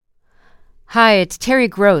Hi, it's Terry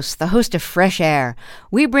Gross, the host of Fresh Air.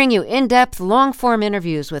 We bring you in-depth, long-form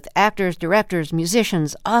interviews with actors, directors,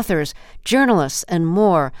 musicians, authors, journalists, and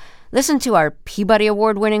more. Listen to our Peabody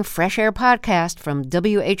Award-winning Fresh Air podcast from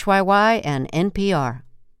WHYY and NPR.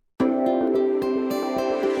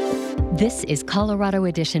 This is Colorado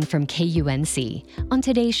Edition from KUNC. On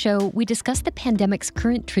today's show, we discuss the pandemic's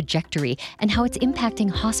current trajectory and how it's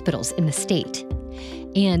impacting hospitals in the state.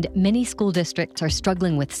 And many school districts are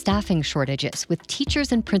struggling with staffing shortages, with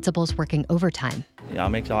teachers and principals working overtime.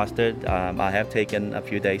 I'm exhausted. I have taken a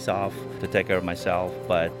few days off to take care of myself,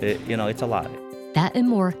 but it's a lot. That and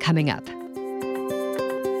more coming up.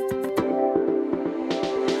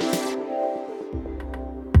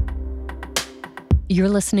 You're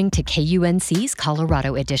listening to KUNC's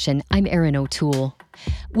Colorado Edition. I'm Erin O'Toole.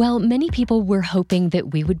 While many people were hoping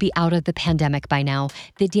that we would be out of the pandemic by now,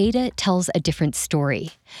 the data tells a different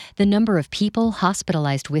story. The number of people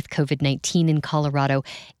hospitalized with COVID-19 in Colorado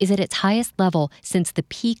is at its highest level since the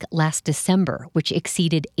peak last December, which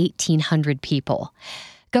exceeded 1,800 people.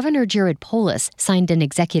 Governor Jared Polis signed an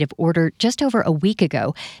executive order just over a week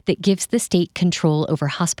ago that gives the state control over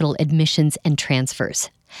hospital admissions and transfers.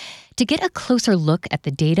 To get a closer look at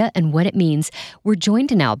the data and what it means, we're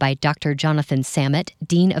joined now by Dr. Jonathan Samet,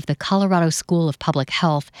 Dean of the Colorado School of Public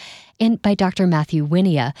Health, and by Dr. Matthew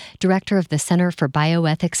Wynia, Director of the Center for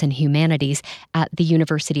Bioethics and Humanities at the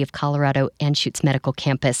University of Colorado Anschutz Medical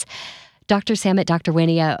Campus. Dr. Samet, Dr.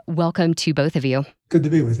 Wynia, welcome to both of you. Good to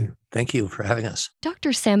be with you. Thank you for having us.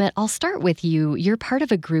 Dr. Samet, I'll start with you. You're part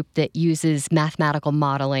of a group that uses mathematical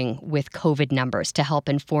modeling with COVID numbers to help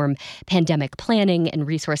inform pandemic planning and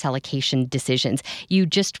resource allocation decisions. You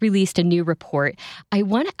just released a new report. I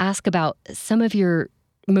want to ask about some of your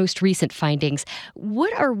most recent findings.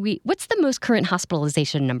 What's the most current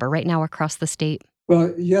hospitalization number right now across the state?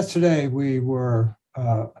 Well, yesterday we were,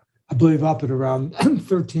 I believe, up at around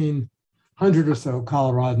 1,300 or so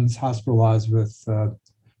Coloradans hospitalized with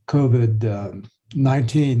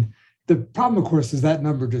COVID-19. The problem, of course, is that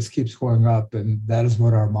number just keeps going up, and that is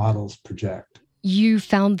what our models project. You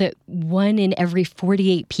found that 1 in every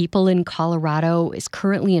 48 people in Colorado is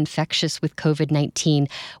currently infectious with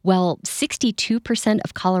COVID-19, while 62%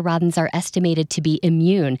 of Coloradans are estimated to be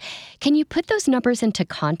immune. Can you put those numbers into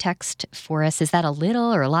context for us? Is that a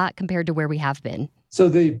little or a lot compared to where we have been? So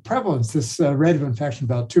the prevalence, this rate of infection,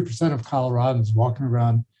 about 2% of Coloradans walking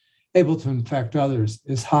around able to infect others,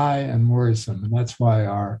 is high and worrisome. And that's why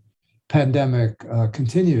our pandemic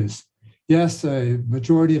continues. Yes, a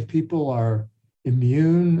majority of people are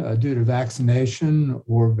immune due to vaccination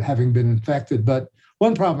or having been infected. But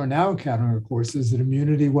one problem we're now encountering, of course, is that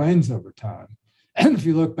immunity wanes over time. And if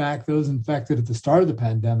you look back, those infected at the start of the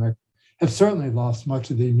pandemic have certainly lost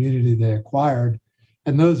much of the immunity they acquired.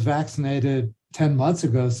 And those vaccinated 10 months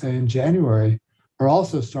ago, say in January, are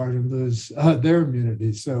also starting to lose their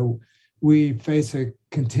immunity. So we face a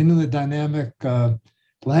continually dynamic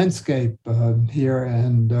landscape here,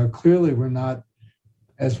 and clearly we're not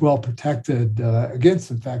as well protected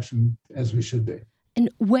against infection as we should be.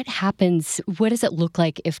 And what happens, what does it look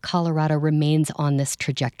like if Colorado remains on this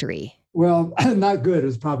trajectory? Well, not good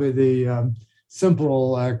is probably the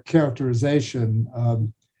simple characterization.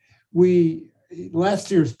 Last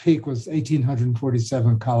year's peak was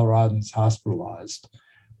 1,847 Coloradans hospitalized.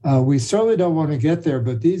 We certainly don't want to get there,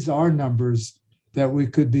 but these are numbers that we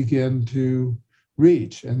could begin to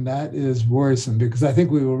reach. And that is worrisome because I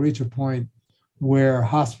think we will reach a point where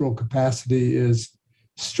hospital capacity is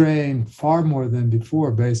strained far more than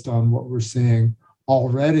before based on what we're seeing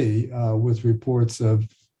already with reports of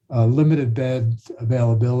limited bed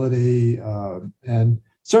availability and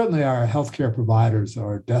certainly, our healthcare providers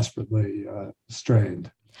are desperately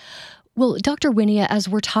strained. Well, Dr. Wynia, as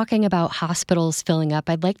we're talking about hospitals filling up,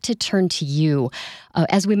 I'd like to turn to you.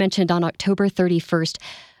 As we mentioned, on October 31st,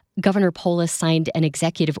 Governor Polis signed an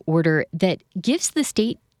executive order that gives the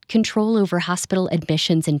state control over hospital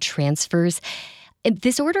admissions and transfers.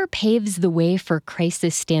 This order paves the way for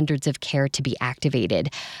crisis standards of care to be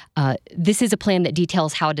activated. This is a plan that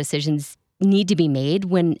details how decisions need to be made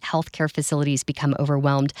when healthcare facilities become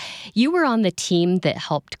overwhelmed. You were on the team that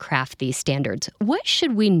helped craft these standards. What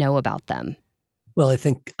should we know about them? Well, I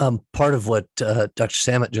think part of what Dr.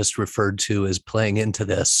 Samet just referred to is playing into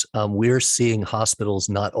this. We're seeing hospitals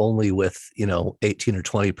not only with 18 or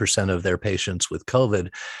 20% of their patients with COVID.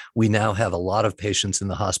 We now have a lot of patients in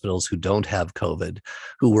the hospitals who don't have COVID,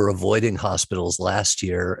 who were avoiding hospitals last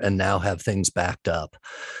year and now have things backed up.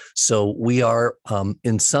 So we are,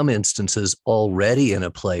 in some instances, already in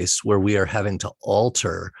a place where we are having to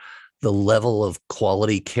alter the level of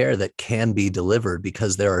quality care that can be delivered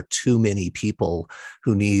because there are too many people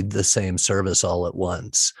who need the same service all at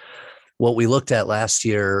once. What we looked at last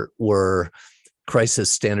year were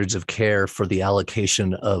crisis standards of care for the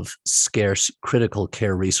allocation of scarce critical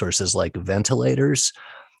care resources like ventilators.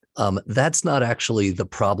 That's not actually the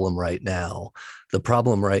problem right now. The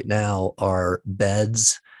problem right now are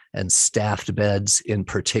beds and staffed beds in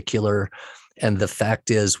particular. And the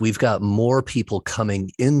fact is, we've got more people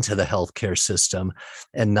coming into the healthcare system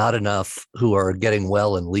and not enough who are getting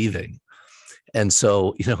well and leaving. And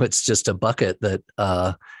so, it's just a bucket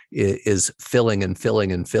that is filling and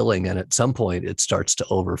filling and filling. And at some point it starts to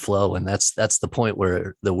overflow. And that's the point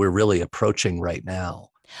where we're really approaching right now.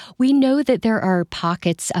 We know that there are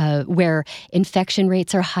pockets where infection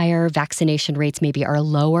rates are higher, vaccination rates maybe are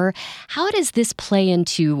lower. How does this play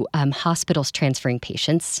into hospitals transferring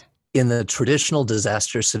patients? In the traditional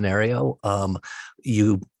disaster scenario,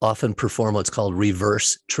 you often perform what's called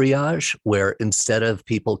reverse triage, where instead of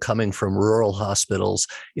people coming from rural hospitals,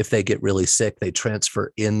 if they get really sick, they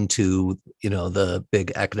transfer into, the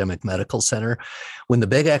big academic medical center. When the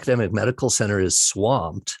big academic medical center is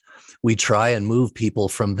swamped, we try and move people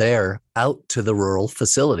from there out to the rural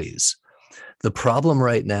facilities. The problem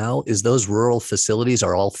right now is those rural facilities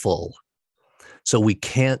are all full. So we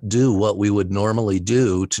can't do what we would normally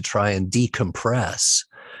do to try and decompress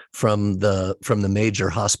from the major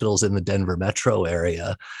hospitals in the Denver metro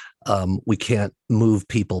area. We can't move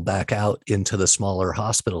people back out into the smaller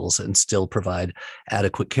hospitals and still provide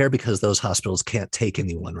adequate care because those hospitals can't take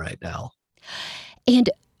anyone right now. And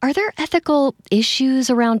are there ethical issues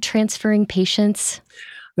around transferring patients?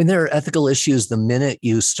 I mean, there are ethical issues the minute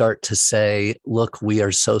you start to say, look, we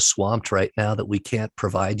are so swamped right now that we can't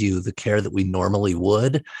provide you the care that we normally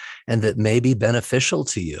would and that may be beneficial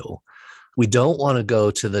to you. We don't want to go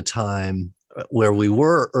to the time where we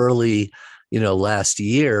were early, last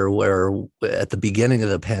year, where at the beginning of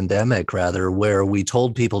the pandemic, rather, where we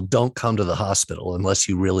told people don't come to the hospital unless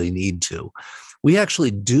you really need to. We actually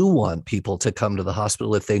do want people to come to the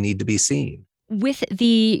hospital if they need to be seen. With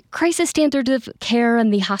the crisis standard of care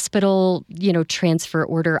and the hospital, transfer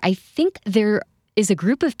order, I think there is a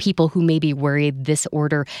group of people who may be worried this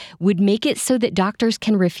order would make it so that doctors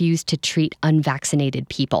can refuse to treat unvaccinated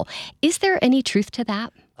people. Is there any truth to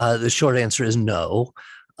that? The short answer is no.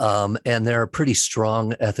 And there are pretty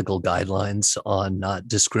strong ethical guidelines on not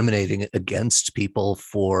discriminating against people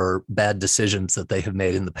for bad decisions that they have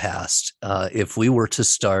made in the past. If we were to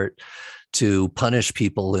start to punish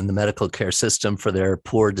people in the medical care system for their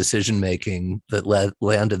poor decision-making that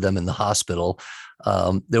landed them in the hospital,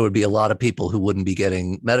 there would be a lot of people who wouldn't be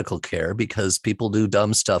getting medical care because people do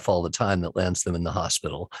dumb stuff all the time that lands them in the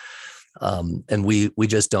hospital. And we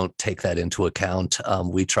just don't take that into account.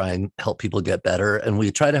 We try and help people get better, and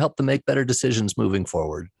we try to help them make better decisions moving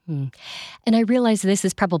forward. And I realize this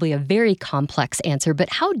is probably a very complex answer, but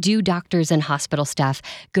how do doctors and hospital staff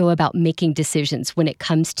go about making decisions when it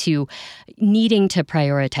comes to needing to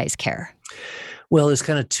prioritize care? Well, there's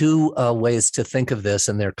kind of two ways to think of this,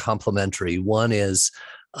 and they're complementary. One is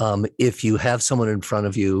if you have someone in front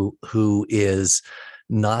of you who is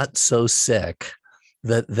not so sick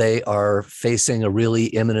that they are facing a really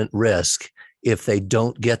imminent risk if they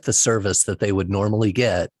don't get the service that they would normally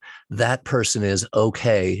get, that person is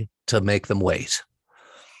okay to make them wait.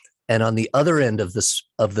 And on the other end of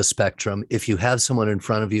the spectrum, if you have someone in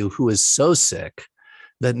front of you who is so sick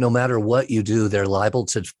that no matter what you do, they're liable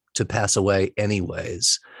to pass away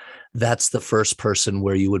anyways, that's the first person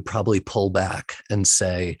where you would probably pull back and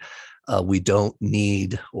say, we don't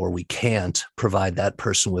need or we can't provide that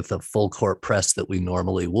person with the full court press that we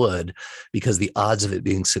normally would because the odds of it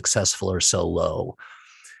being successful are so low.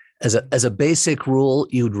 As a basic rule,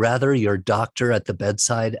 you'd rather your doctor at the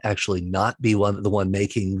bedside actually not be the one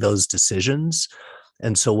making those decisions.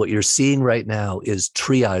 And so what you're seeing right now is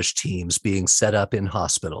triage teams being set up in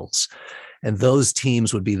hospitals. And those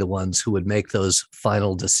teams would be the ones who would make those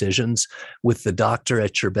final decisions, with the doctor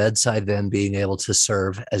at your bedside then being able to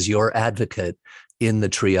serve as your advocate in the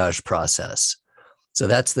triage process. So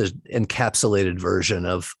that's the encapsulated version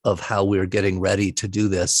of how we're getting ready to do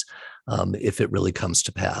this if it really comes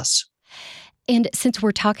to pass. And since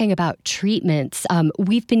we're talking about treatments,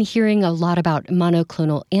 we've been hearing a lot about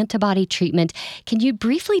monoclonal antibody treatment. Can you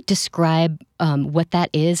briefly describe what that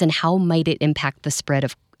is and how might it impact the spread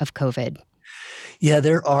of COVID? Yeah,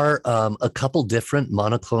 there are a couple different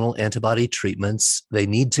monoclonal antibody treatments. They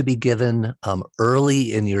need to be given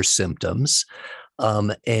early in your symptoms.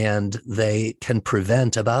 and they can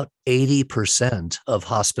prevent about 80% of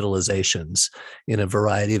hospitalizations in a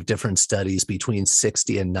variety of different studies. Between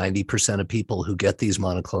 60 and 90% of people who get these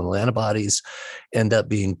monoclonal antibodies end up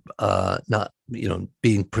being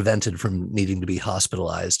being prevented from needing to be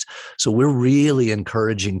hospitalized. So we're really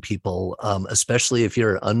encouraging people, especially if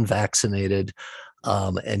you're unvaccinated,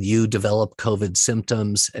 and you develop COVID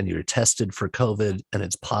symptoms and you're tested for COVID and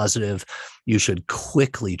it's positive, you should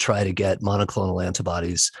quickly try to get monoclonal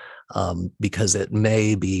antibodies, because it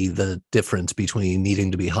may be the difference between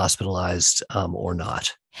needing to be hospitalized or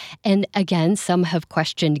not. And again, some have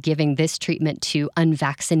questioned giving this treatment to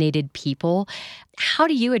unvaccinated people. How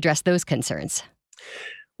do you address those concerns?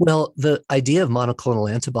 Well, the idea of monoclonal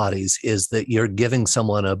antibodies is that you're giving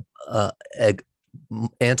someone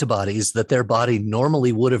antibodies that their body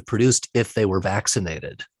normally would have produced if they were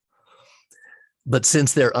vaccinated. But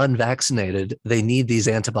since they're unvaccinated, they need these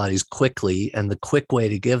antibodies quickly, and the quick way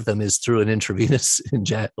to give them is through an intravenous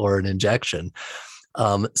injection.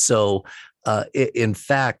 In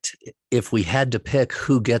fact, if we had to pick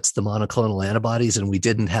who gets the monoclonal antibodies and we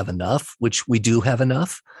didn't have enough, which we do have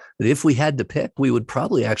enough, but if we had to pick, we would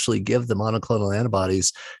probably actually give the monoclonal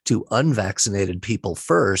antibodies to unvaccinated people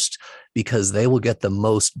first, because they will get the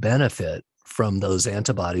most benefit from those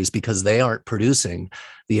antibodies because they aren't producing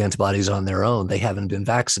the antibodies on their own. They haven't been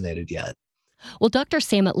vaccinated yet. Well, Dr.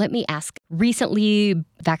 Samet, let me ask. Recently,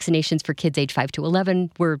 vaccinations for kids age 5 to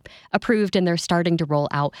 11 were approved and they're starting to roll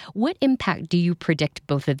out. What impact do you predict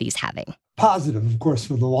both of these having? Positive, of course,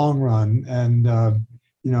 for the long run. And,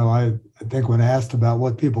 I think when asked about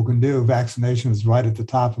what people can do, vaccination is right at the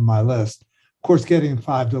top of my list. Of course, getting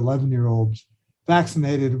 5 to 11-year-olds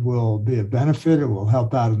vaccinated will be a benefit. It will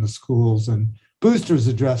help out in the schools. And boosters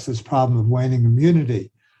address this problem of waning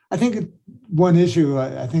immunity. I think one issue,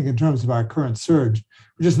 in terms of our current surge,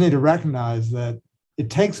 we just need to recognize that it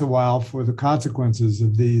takes a while for the consequences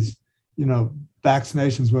of these,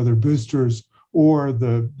 vaccinations, whether boosters or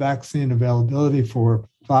the vaccine availability for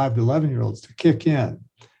 5 to 11-year-olds to kick in.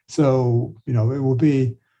 So, it will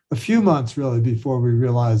be a few months really before we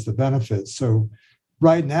realize the benefits. So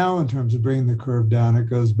right now, in terms of bringing the curve down, it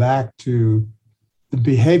goes back to the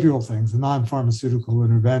behavioral things, the non-pharmaceutical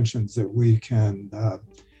interventions that we can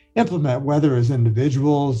implement, whether as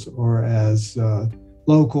individuals or as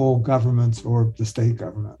local governments or the state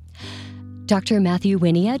government. Dr. Matthew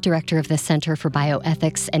Wynia, director of the Center for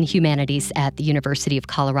Bioethics and Humanities at the University of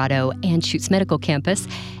Colorado Anschutz Medical Campus,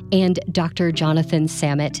 and Dr. Jonathan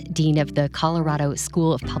Samet, dean of the Colorado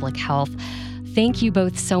School of Public Health. Thank you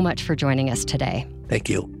both so much for joining us today. Thank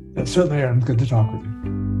you. Certainly, Aaron. Good to talk with you.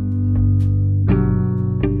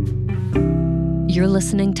 You're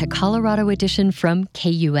listening to Colorado Edition from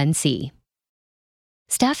KUNC.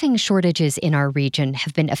 Staffing shortages in our region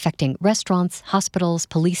have been affecting restaurants, hospitals,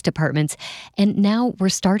 police departments, and now we're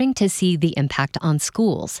starting to see the impact on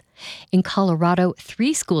schools. In Colorado,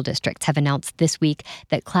 3 school districts have announced this week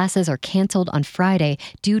that classes are canceled on Friday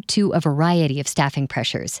due to a variety of staffing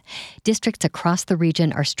pressures. Districts across the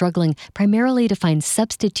region are struggling primarily to find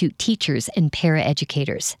substitute teachers and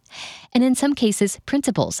paraeducators. And in some cases,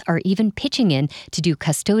 principals are even pitching in to do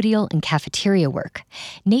custodial and cafeteria work.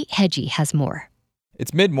 Nate Hedgie has more.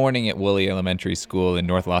 It's mid-morning at Woolley Elementary School in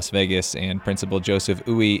North Las Vegas, and Principal Joseph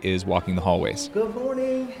Uwe is walking the hallways. Good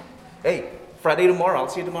morning. Hey, Friday tomorrow. I'll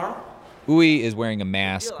see you tomorrow. Uwe is wearing a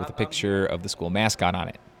mask with a picture of the school mascot on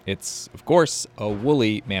it. It's, of course, a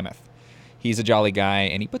woolly mammoth. He's a jolly guy,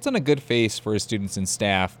 and he puts on a good face for his students and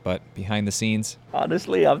staff, but behind the scenes...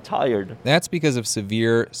 Honestly, I'm tired. That's because of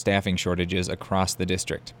severe staffing shortages across the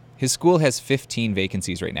district. His school has 15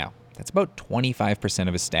 vacancies right now. That's about 25%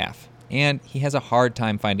 of his staff. And he has a hard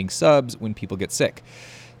time finding subs when people get sick.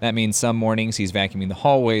 That means some mornings he's vacuuming the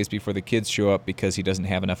hallways before the kids show up because he doesn't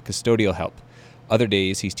have enough custodial help. Other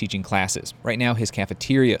days, he's teaching classes. Right now, his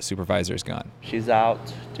cafeteria supervisor is gone. She's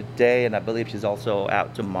out today, and I believe she's also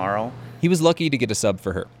out tomorrow. He was lucky to get a sub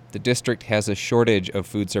for her. The district has a shortage of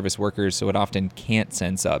food service workers, so it often can't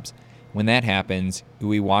send subs. When that happens,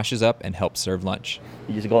 Uwe washes up and helps serve lunch.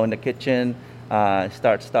 You just go in the kitchen,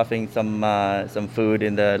 start stuffing some food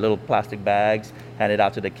in the little plastic bags, hand it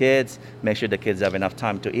out to the kids, make sure the kids have enough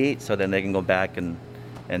time to eat so then they can go back and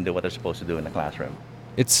do what they're supposed to do in the classroom.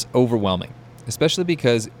 It's overwhelming, especially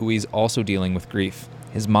because Uwe's also dealing with grief.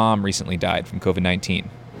 His mom recently died from COVID-19.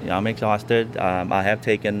 Yeah, I'm exhausted. I have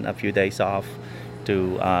taken a few days off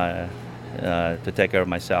to take care of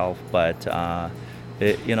myself, but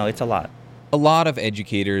it's a lot. A lot of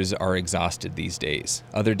educators are exhausted these days.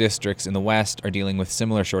 Other districts in the West are dealing with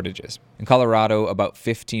similar shortages. In Colorado, about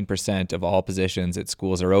 15% of all positions at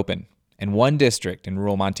schools are open. And one district in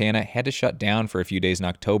rural Montana had to shut down for a few days in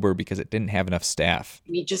October because it didn't have enough staff.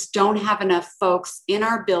 We just don't have enough folks in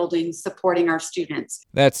our buildings supporting our students.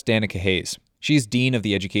 That's Danica Hayes. She's dean of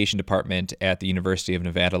the education department at the University of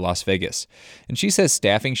Nevada, Las Vegas. And she says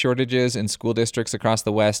staffing shortages in school districts across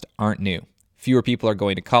the West aren't new. Fewer people are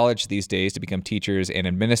going to college these days to become teachers and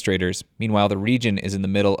administrators. Meanwhile, the region is in the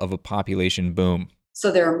middle of a population boom.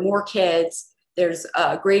 So there are more kids. There's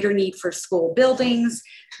a greater need for school buildings.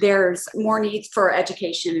 There's more need for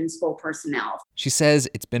education and school personnel. She says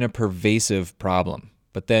it's been a pervasive problem.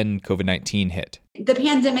 But then COVID-19 hit. The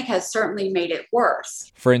pandemic has certainly made it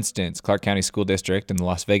worse. For instance, Clark County School District in the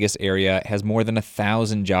Las Vegas area has more than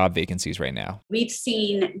 1,000 job vacancies right now. We've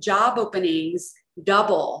seen job openings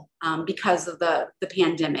double because of the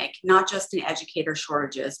pandemic, not just in educator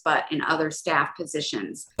shortages, but in other staff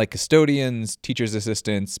positions. Like custodians, teachers'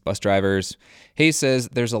 assistants, bus drivers. Hayes says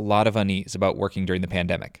there's a lot of unease about working during the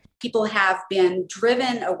pandemic. People have been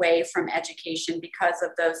driven away from education because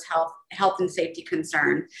of those health and safety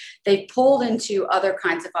concerns. They've pulled into other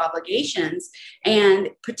kinds of obligations, and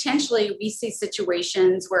potentially we see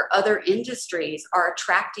situations where other industries are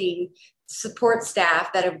attracting support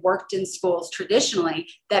staff that have worked in schools traditionally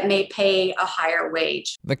that may pay a higher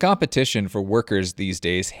wage. The competition for workers these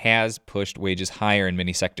days has pushed wages higher in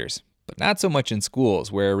many sectors, but not so much in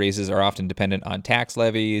schools, where raises are often dependent on tax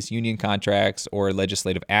levies, union contracts, or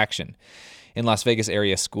legislative action. In Las Vegas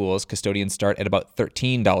area schools, custodians start at about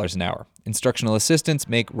 $13 an hour. Instructional assistants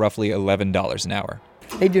make roughly $11 an hour.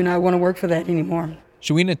 They do not want to work for that anymore.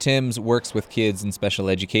 Shawina Timms works with kids in special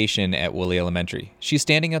education at Woolley Elementary. She's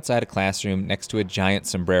standing outside a classroom next to a giant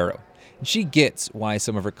sombrero. And she gets why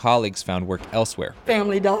some of her colleagues found work elsewhere.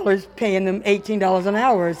 Family Dollar's paying them $18 an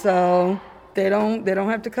hour, so they don't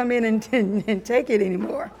have to come in and take it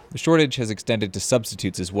anymore. The shortage has extended to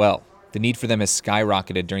substitutes as well. The need for them has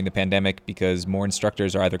skyrocketed during the pandemic because more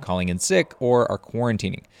instructors are either calling in sick or are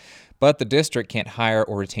quarantining. But the district can't hire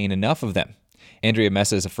or retain enough of them. Andrea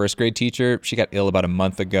Mesa is a first grade teacher. She got ill about a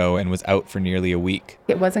month ago and was out for nearly a week.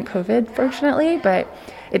 It wasn't COVID, fortunately, but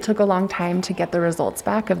it took a long time to get the results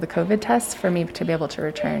back of the COVID tests for me to be able to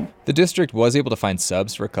return. The district was able to find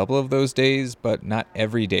subs for a couple of those days, but not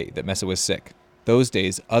every day that Mesa was sick. Those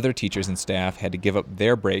days, other teachers and staff had to give up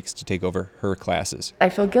their breaks to take over her classes. I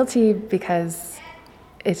feel guilty because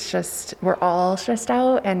it's just, we're all stressed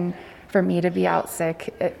out, and for me to be out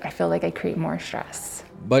sick, I feel like I create more stress.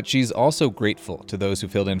 But she's also grateful to those who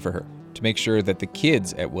filled in for her to make sure that the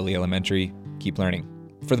kids at Woolley Elementary keep learning.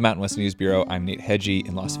 For the Mountain West News Bureau, I'm Nate Hedgie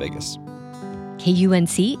in Las Vegas.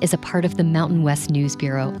 KUNC is a part of the Mountain West News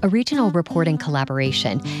Bureau, a regional reporting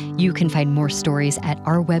collaboration. You can find more stories at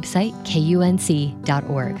our website,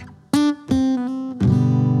 kunc.org.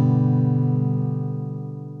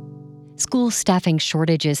 School staffing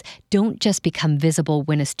shortages don't just become visible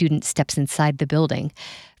when a student steps inside the building.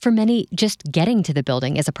 For many, just getting to the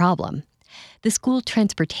building is a problem. The school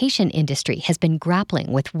transportation industry has been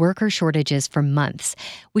grappling with worker shortages for months,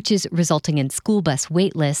 which is resulting in school bus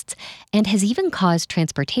wait lists and has even caused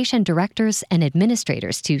transportation directors and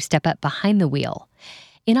administrators to step up behind the wheel.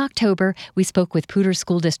 In October, we spoke with Poudre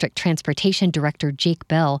School District Transportation Director Jake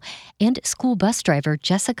Bell and school bus driver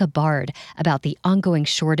Jessica Bard about the ongoing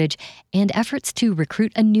shortage and efforts to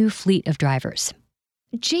recruit a new fleet of drivers.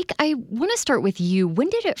 Jake, I want to start with you. When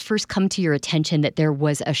did it first come to your attention that there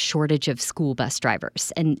was a shortage of school bus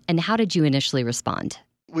drivers, and how did you initially respond?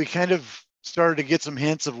 We kind of started to get some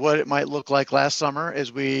hints of what it might look like last summer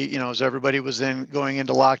as as everybody was going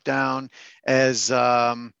into lockdown, as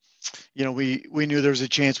we knew there was a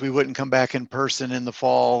chance we wouldn't come back in person in the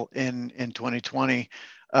fall in 2020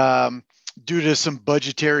 due to some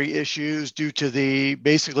budgetary issues, due to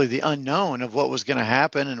basically the unknown of what was going to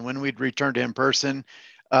happen and when we'd return to in person.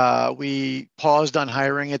 We paused on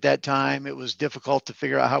hiring at that time. It was difficult to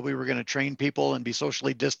figure out how we were going to train people and be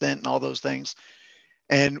socially distant and all those things.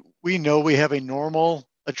 And we know we have a normal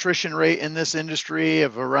attrition rate in this industry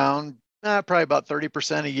of around probably about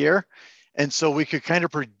 30% a year. And so we could kind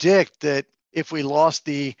of predict that if we lost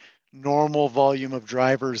the normal volume of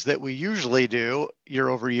drivers that we usually do year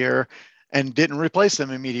over year and didn't replace them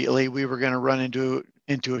immediately, we were going to run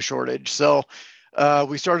into a shortage. So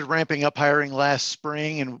we started ramping up hiring last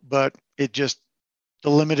spring, but the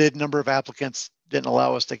limited number of applicants didn't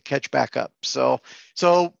allow us to catch back up. So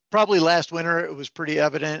probably last winter it was pretty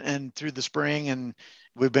evident, and through the spring, and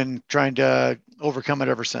we've been trying to overcome it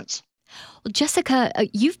ever since. Well, Jessica,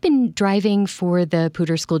 you've been driving for the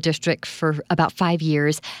Poudre School District for about 5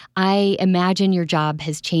 years. I imagine your job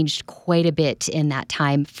has changed quite a bit in that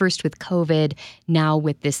time, first with COVID, now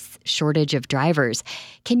with this shortage of drivers.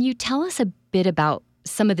 Can you tell us a bit about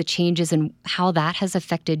some of the changes and how that has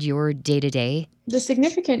affected your day-to-day? The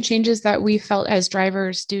significant changes that we felt as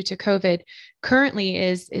drivers due to COVID currently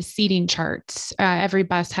is seating charts. Every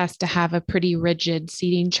bus has to have a pretty rigid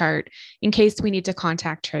seating chart in case we need to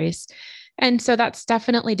contact trace. And so that's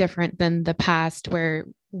definitely different than the past where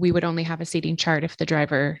we would only have a seating chart if the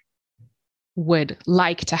driver would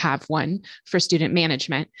like to have one for student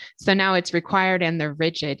management. So now it's required and they're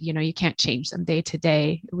rigid. You can't change them day to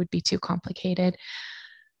day. It would be too complicated.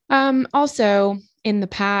 Also, in the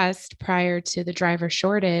past, prior to the driver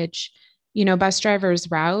shortage, bus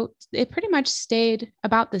drivers' route, it pretty much stayed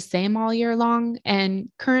about the same all year long. And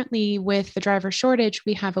currently with the driver shortage,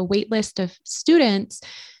 we have a wait list of students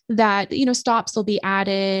that, stops will be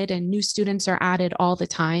added and new students are added all the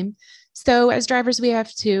time. So as drivers, we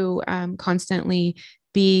have to constantly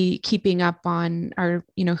be keeping up on our,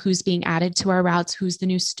 who's being added to our routes, who's the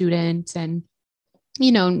new student, and,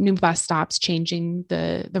 new bus stops changing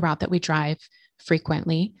the route that we drive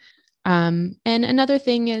frequently. And another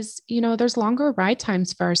thing is, there's longer ride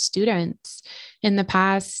times for our students. In the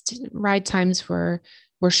past, ride times were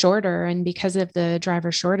shorter. And because of the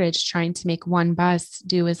driver shortage, trying to make one bus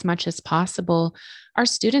do as much as possible, our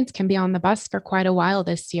students can be on the bus for quite a while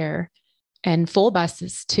this year. And full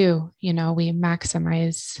buses too, we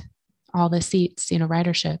maximize all the seats,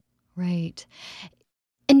 ridership. Right.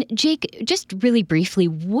 And Jake, just really briefly,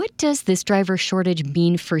 what does this driver shortage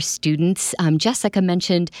mean for students? Jessica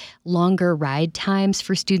mentioned longer ride times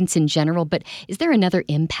for students in general, but is there another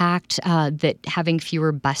impact that having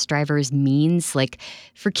fewer bus drivers means, like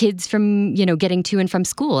for kids from, getting to and from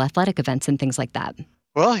school, athletic events and things like that?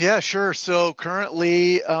 Well, yeah, sure. So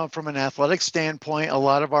currently, from an athletic standpoint, a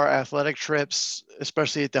lot of our athletic trips,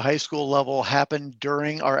 especially at the high school level, happen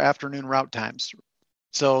during our afternoon route times.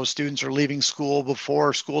 So students are leaving school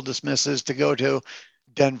before school dismisses to go to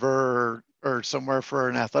Denver or somewhere for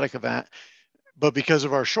an athletic event. But because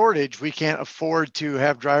of our shortage, we can't afford to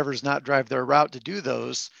have drivers not drive their route to do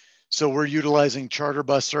those. So we're utilizing charter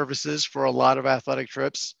bus services for a lot of athletic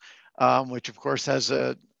trips, which of course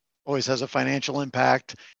always has a financial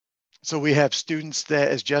impact. So we have students that,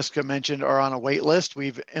 as Jessica mentioned, are on a wait list.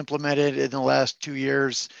 We've implemented in the last 2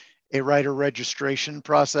 years a rider registration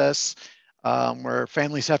process where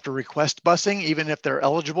families have to request busing, even if they're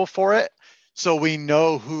eligible for it. So we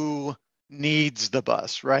know who needs the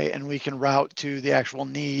bus, right? And we can route to the actual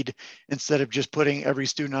need instead of just putting every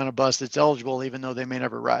student on a bus that's eligible, even though they may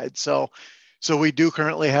never ride. So we do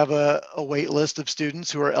currently have a wait list of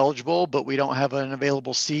students who are eligible, but we don't have an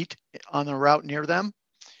available seat on the route near them.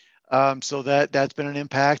 So that's been an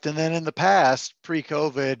impact. And then in the past,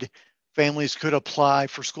 pre-COVID, families could apply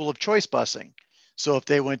for school of choice busing. So if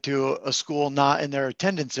they went to a school not in their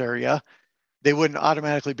attendance area, they wouldn't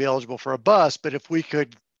automatically be eligible for a bus. But if we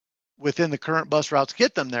could, within the current bus routes,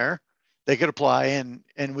 get them there, they could apply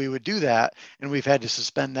and we would do that. And we've had to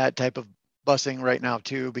suspend that type of busing right now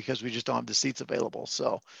too, because we just don't have the seats available.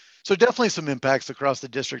 So definitely some impacts across the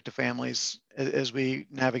district to families as we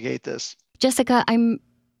navigate this. Jessica, I'm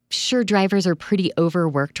sure drivers are pretty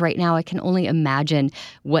overworked right now. I can only imagine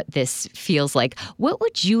what this feels like. What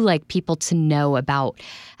would you like people to know about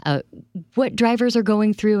what drivers are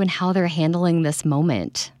going through and how they're handling this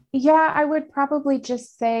moment? Yeah, I would probably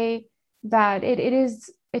just say that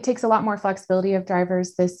it takes a lot more flexibility of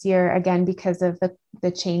drivers this year, again, because of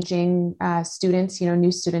the changing students,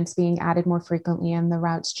 new students being added more frequently and the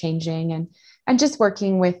routes changing and just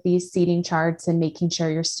working with these seating charts and making sure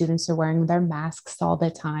your students are wearing their masks all the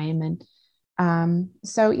time. And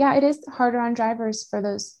so, yeah, it is harder on drivers for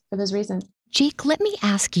those reasons. Jake, let me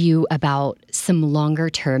ask you about some longer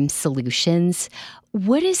term solutions.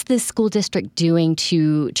 What is the school district doing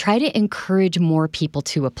to try to encourage more people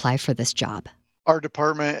to apply for this job? Our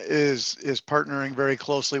department is partnering very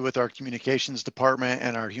closely with our communications department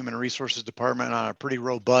and our human resources department on a pretty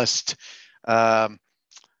robust,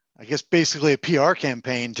 I guess basically a PR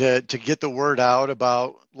campaign to get the word out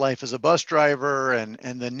about life as a bus driver and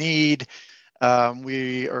the need.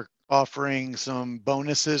 We are offering some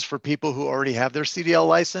bonuses for people who already have their CDL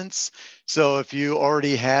license. So if you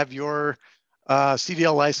already have your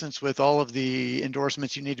CDL license with all of the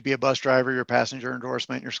endorsements you need to be a bus driver, your passenger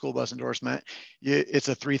endorsement, your school bus endorsement, it's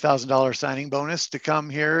a $3,000 signing bonus to come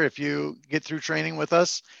here if you get through training with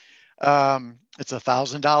us. It's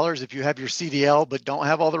 $1,000 if you have your CDL but don't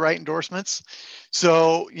have all the right endorsements.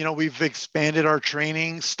 So, we've expanded our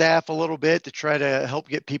training staff a little bit to try to help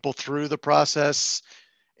get people through the process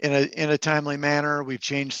in a timely manner. We've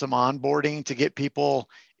changed some onboarding to get people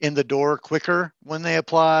in the door quicker when they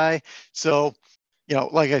apply. So,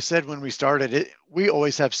 like I said, when we started it, we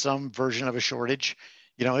always have some version of a shortage.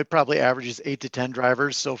 it probably averages 8 to 10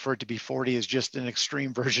 drivers. So for it to be 40 is just an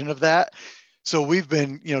extreme version of that. So we've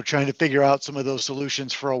been, trying to figure out some of those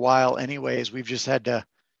solutions for a while anyways. We've just had to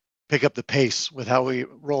pick up the pace with how we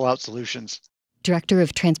roll out solutions. Director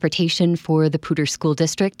of Transportation for the Poudre School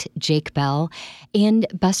District, Jake Bell, and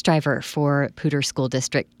bus driver for Poudre School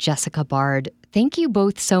District, Jessica Bard. Thank you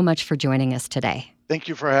both so much for joining us today. Thank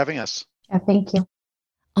you for having us. Yeah, thank you.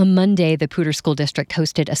 On Monday, the Poudre School District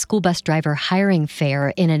hosted a school bus driver hiring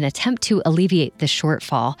fair in an attempt to alleviate the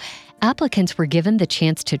shortfall. Applicants were given the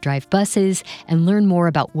chance to drive buses and learn more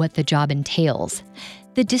about what the job entails.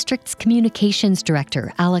 The district's communications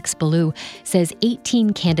director, Alex Ballou, says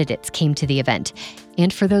 18 candidates came to the event.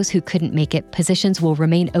 And for those who couldn't make it, positions will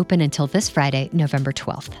remain open until this Friday, November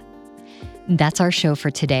 12th. That's our show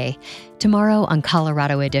for today. Tomorrow on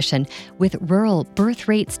Colorado Edition, with rural birth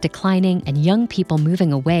rates declining and young people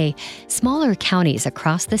moving away, smaller counties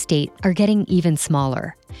across the state are getting even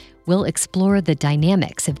smaller. We'll explore the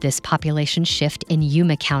dynamics of this population shift in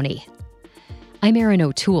Yuma County. I'm Erin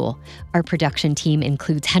O'Toole. Our production team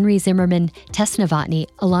includes Henry Zimmerman, Tess Novotny,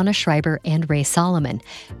 Alana Schreiber, and Ray Solomon.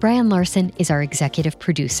 Brian Larson is our executive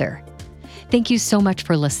producer. Thank you so much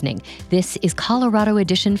for listening. This is Colorado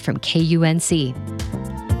Edition from KUNC.